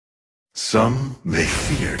Some may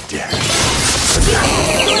fear death.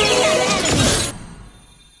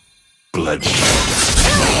 Bloodshed.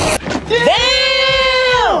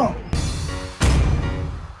 Damn!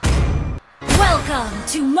 Welcome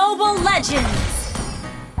to Mobile Legends!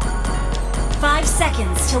 5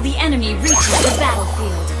 seconds till the enemy reaches the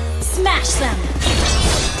battlefield. Smash them!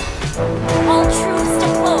 All troops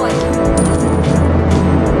deployed!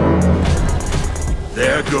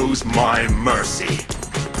 There goes my mercy.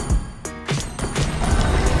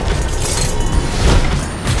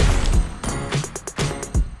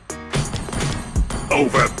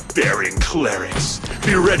 Overbearing clerics,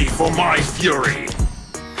 be ready for my fury!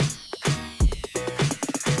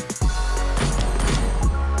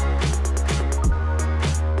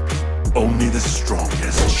 Only the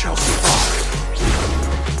strongest shall survive.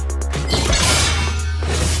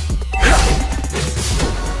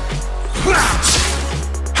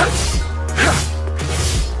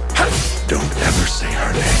 Don't ever say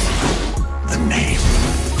her name. The name,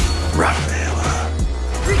 Rafaela.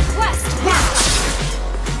 Request match!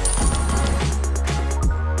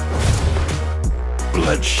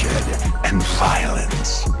 Bloodshed and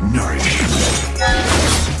violence nourish me.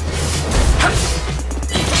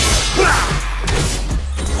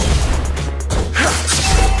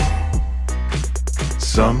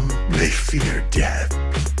 Some may fear death,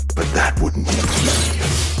 but that wouldn't be me.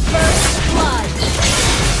 First blood!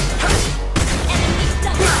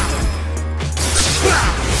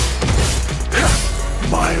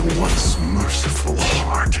 My once merciful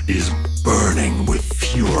heart is burning with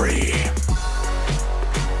fury.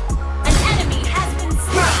 An enemy has been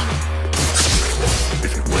slain!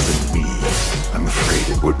 If it wasn't me, I'm afraid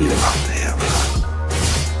it would be Rafaela.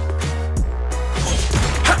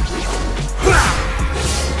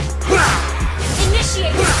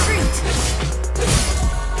 Initiate retreat!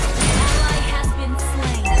 Ally has been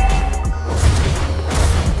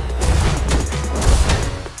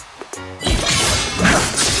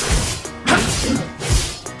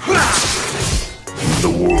The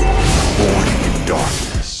world born in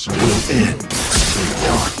darkness will end in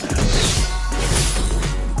darkness.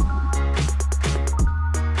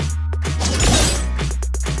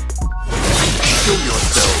 Show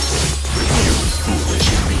yourselves, you foolish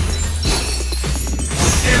beings.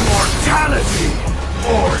 Immortality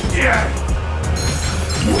or death!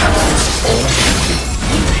 You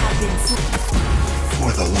have been slain.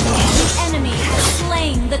 for the love. The enemy has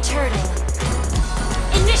slain the turtle.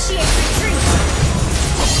 Initiate retreat!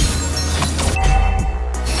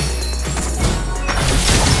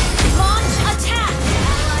 Launch attack!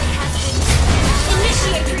 Ally has been...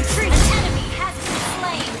 Initiate retreat! An enemy has been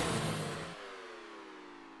slain!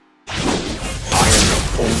 I am the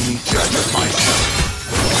only judge of myself.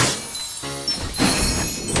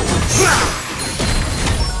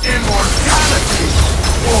 Immortality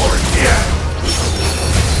or death!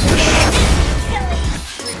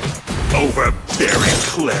 Overbearing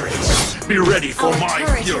clerics, be ready for Our my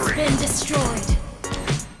turret fury! has been destroyed.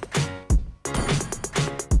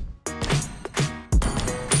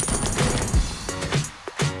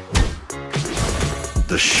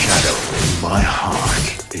 The shadow in my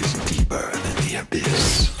heart is deeper than the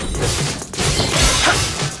abyss.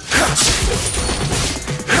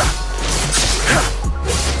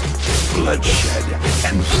 Bloodshed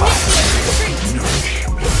and fire nourish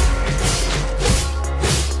me.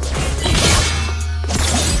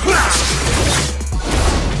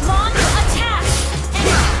 Launch attack!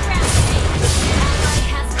 Enemy rampage! Ally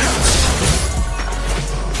has been...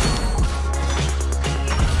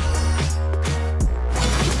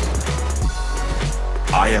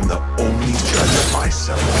 I am the only judge of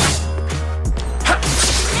myself.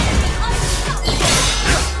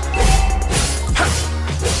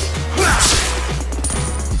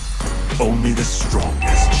 Only the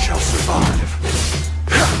strongest shall survive.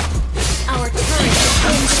 Our turret has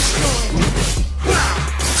been destroyed.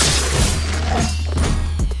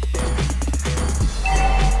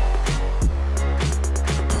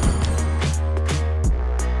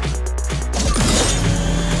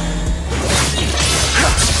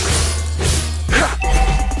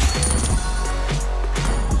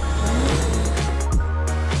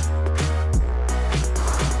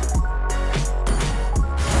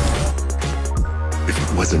 If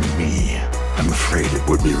it wasn't me, I'm afraid it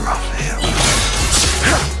would be Rafaela.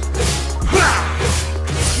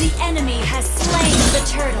 The enemy has slain the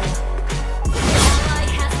turtle. Ally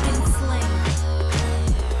has been slain.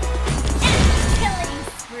 Enemy killing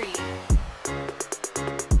spree.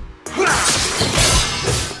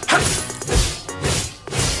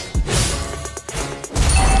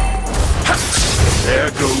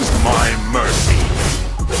 There goes my mercy.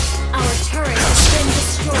 Our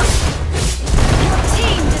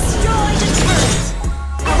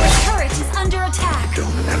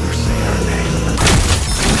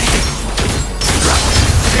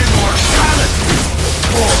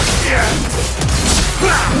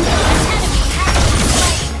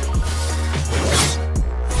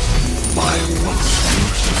My once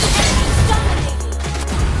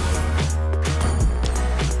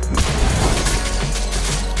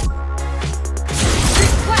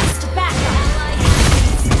Request backup.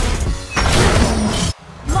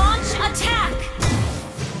 Launch attack.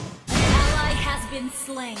 Ally has been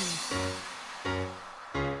slain.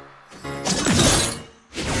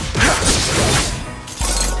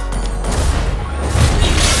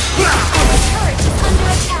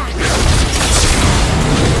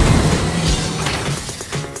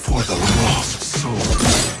 for the lost soul.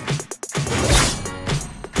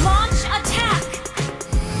 Launch attack!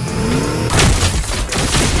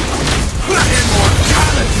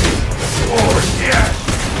 Immortality or death!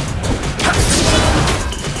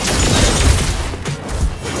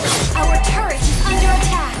 Our turret is under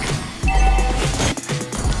attack.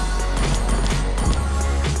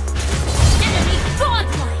 Enemy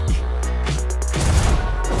godlike!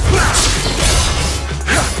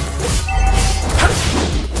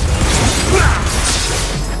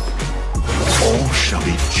 All shall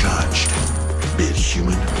be judged, be it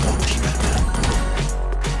human or demon.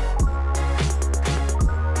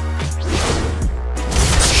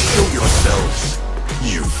 Show yourselves,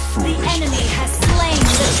 you The foolish. enemy has slain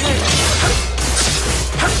the turret.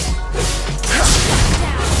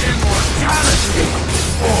 Immortality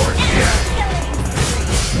or death!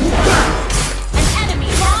 An enemy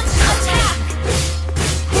launch attack!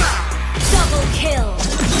 Double kill!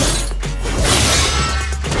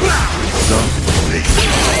 Some may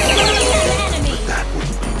Enemy! that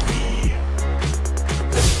wouldn't be me.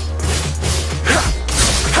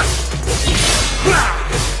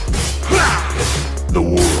 The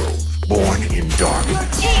world born in Your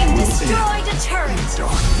darkness team will destroyed a end turret! in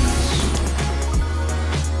darkness.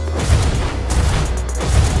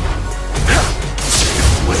 If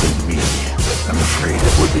it wasn't me, I'm afraid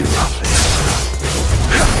it would be rough.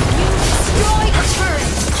 Destroyed a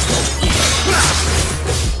turret!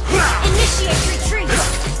 Initiate retreat!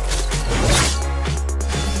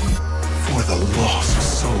 For the lost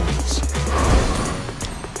souls.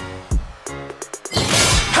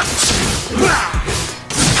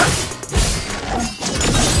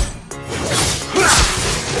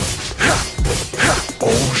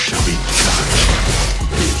 All shall be judged,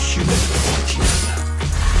 be it human or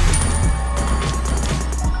demon.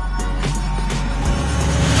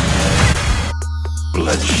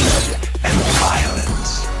 Bloodshed and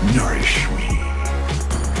violence nourish me.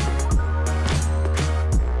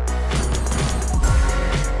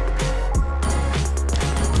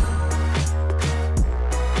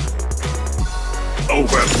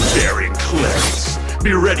 Overbearing clerics,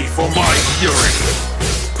 be ready for my fury!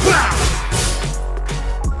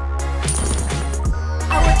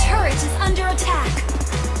 Our turret is under attack!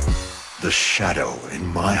 The shadow in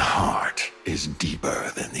my heart is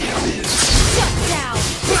deeper than the abyss. Shut down!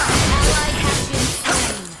 Ally has been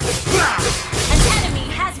slain! An enemy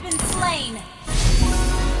has been slain!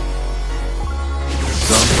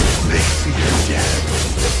 Some may fear death,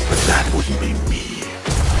 but that wouldn't be me.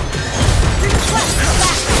 Request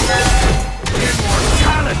backup!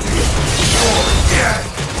 Immortality or death!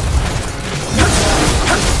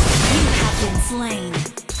 You have been slain!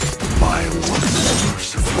 My once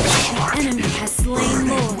merciful heart enemy is has slain burning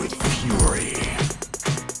Lord. with fury.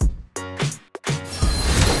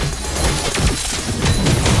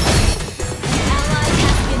 Ally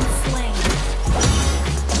has been slain!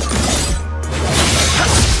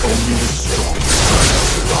 Only the strong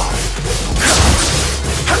survive.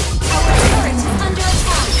 Our turret is under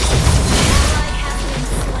attack! Ally has been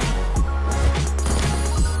slain!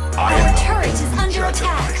 I Our am turret is the under judge of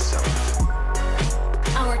attack! myself.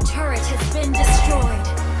 Our turret has been destroyed!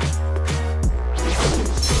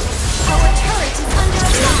 Our turret is under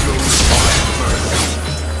attack!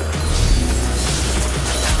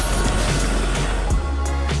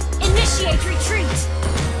 Initiate retreat!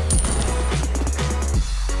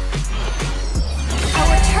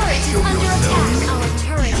 Our turret is under attack! Our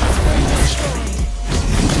turret has been destroyed!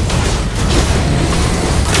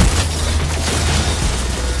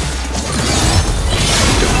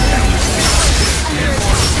 Under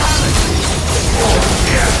attack!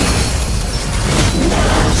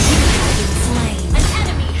 Slain. An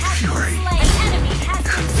enemy has Fury. been slain! An enemy has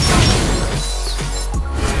been slain!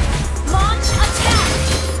 Launch attack!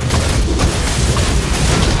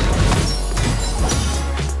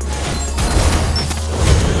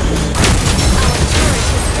 Our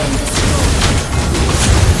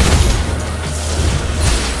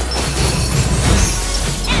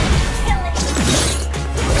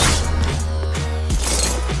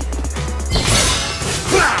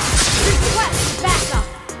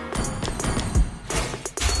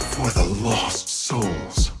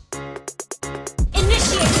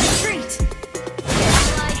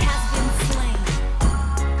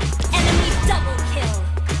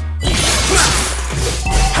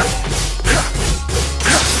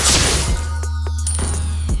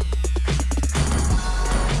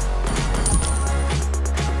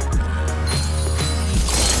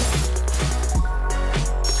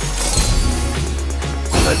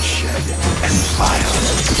bloodshed and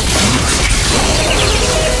violence.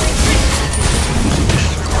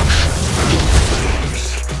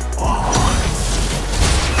 Destruction on.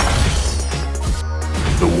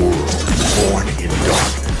 The world born in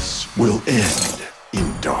darkness will end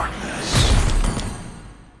in darkness.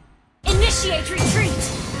 Initiate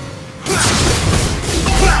retreat!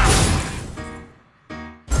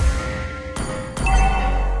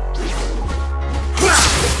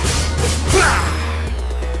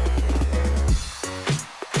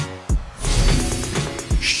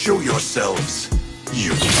 Show yourselves,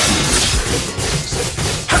 you.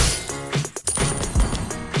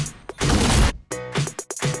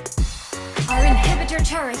 Our inhibitor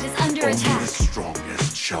turret is under Only attack. the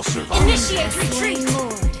strongest shall survive. Initiate retreat!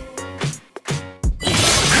 Lord.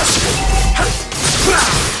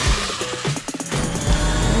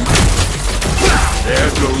 There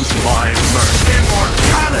goes my mercy.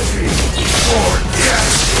 Immortality or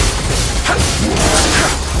death.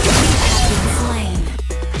 Slain.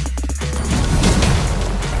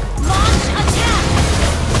 Launch attack!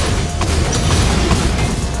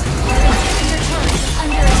 Our inhibitor turret is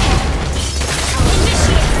under attack.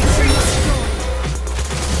 Initiate retreat!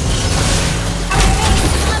 Our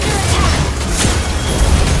base is under attack!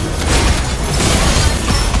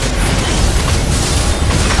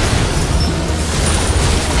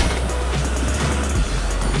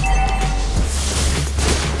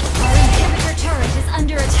 Our inhibitor turret is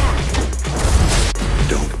under attack.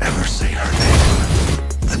 Don't ever say her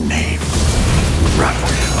name. The name,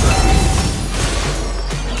 Raphael.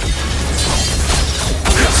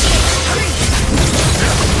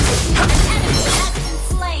 An enemy has been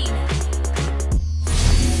slain.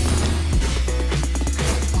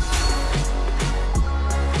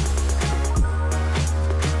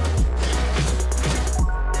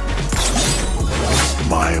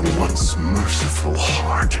 My once merciful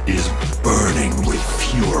heart is burning with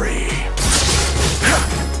fury.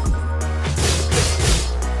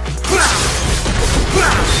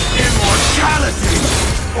 Immortality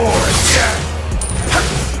or death.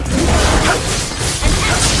 An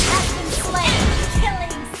enemy has been slain.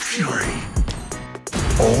 Killing Fury.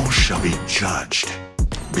 All shall be judged,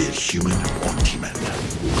 be it human or demon.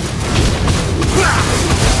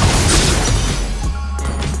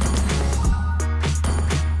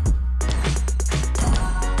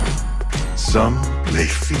 Some may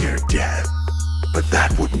fear death, but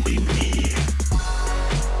that wouldn't be me.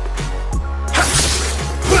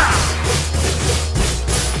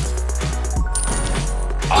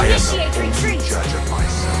 I am the Initiate only retreat. judge of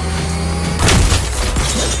myself.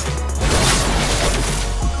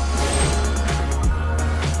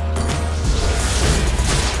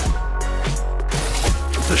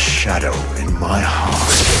 The shadow in my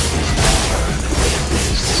heart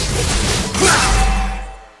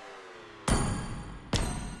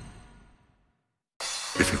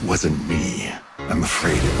If it wasn't me, I'm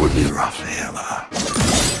afraid it would be Rafaela.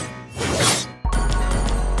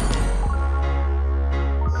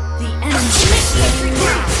 the enemy. Initiate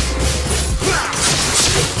retreat!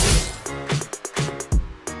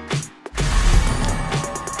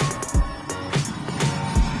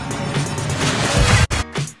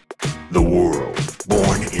 The world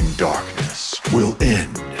born in darkness will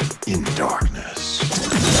end in darkness.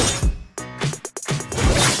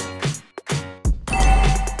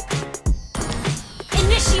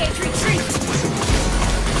 Initiate retreat!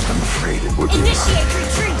 I'm afraid it would be Initiate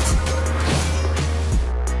retreat!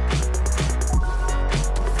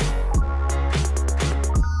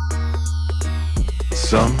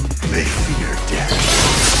 Some may fear death.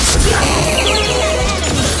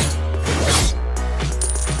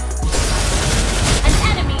 An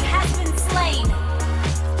enemy has been slain.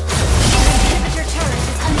 Our inhibitor turret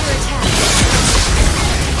is under attack. An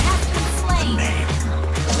enemy has been slain. Name,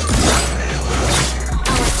 Rafaela.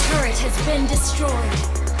 Our turret has been destroyed.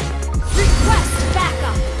 Request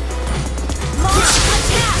backup. Launch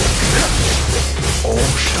attack. All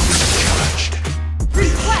shall be judged.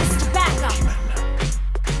 Request backup.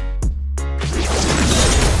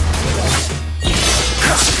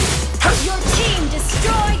 Your team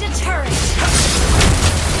destroyed a turret.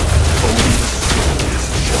 Only the strongest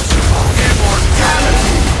shall survive.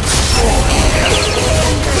 Immortality or death.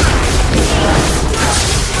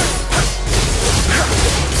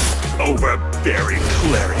 Overbearing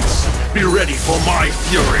clerics, be ready for my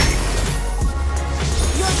fury.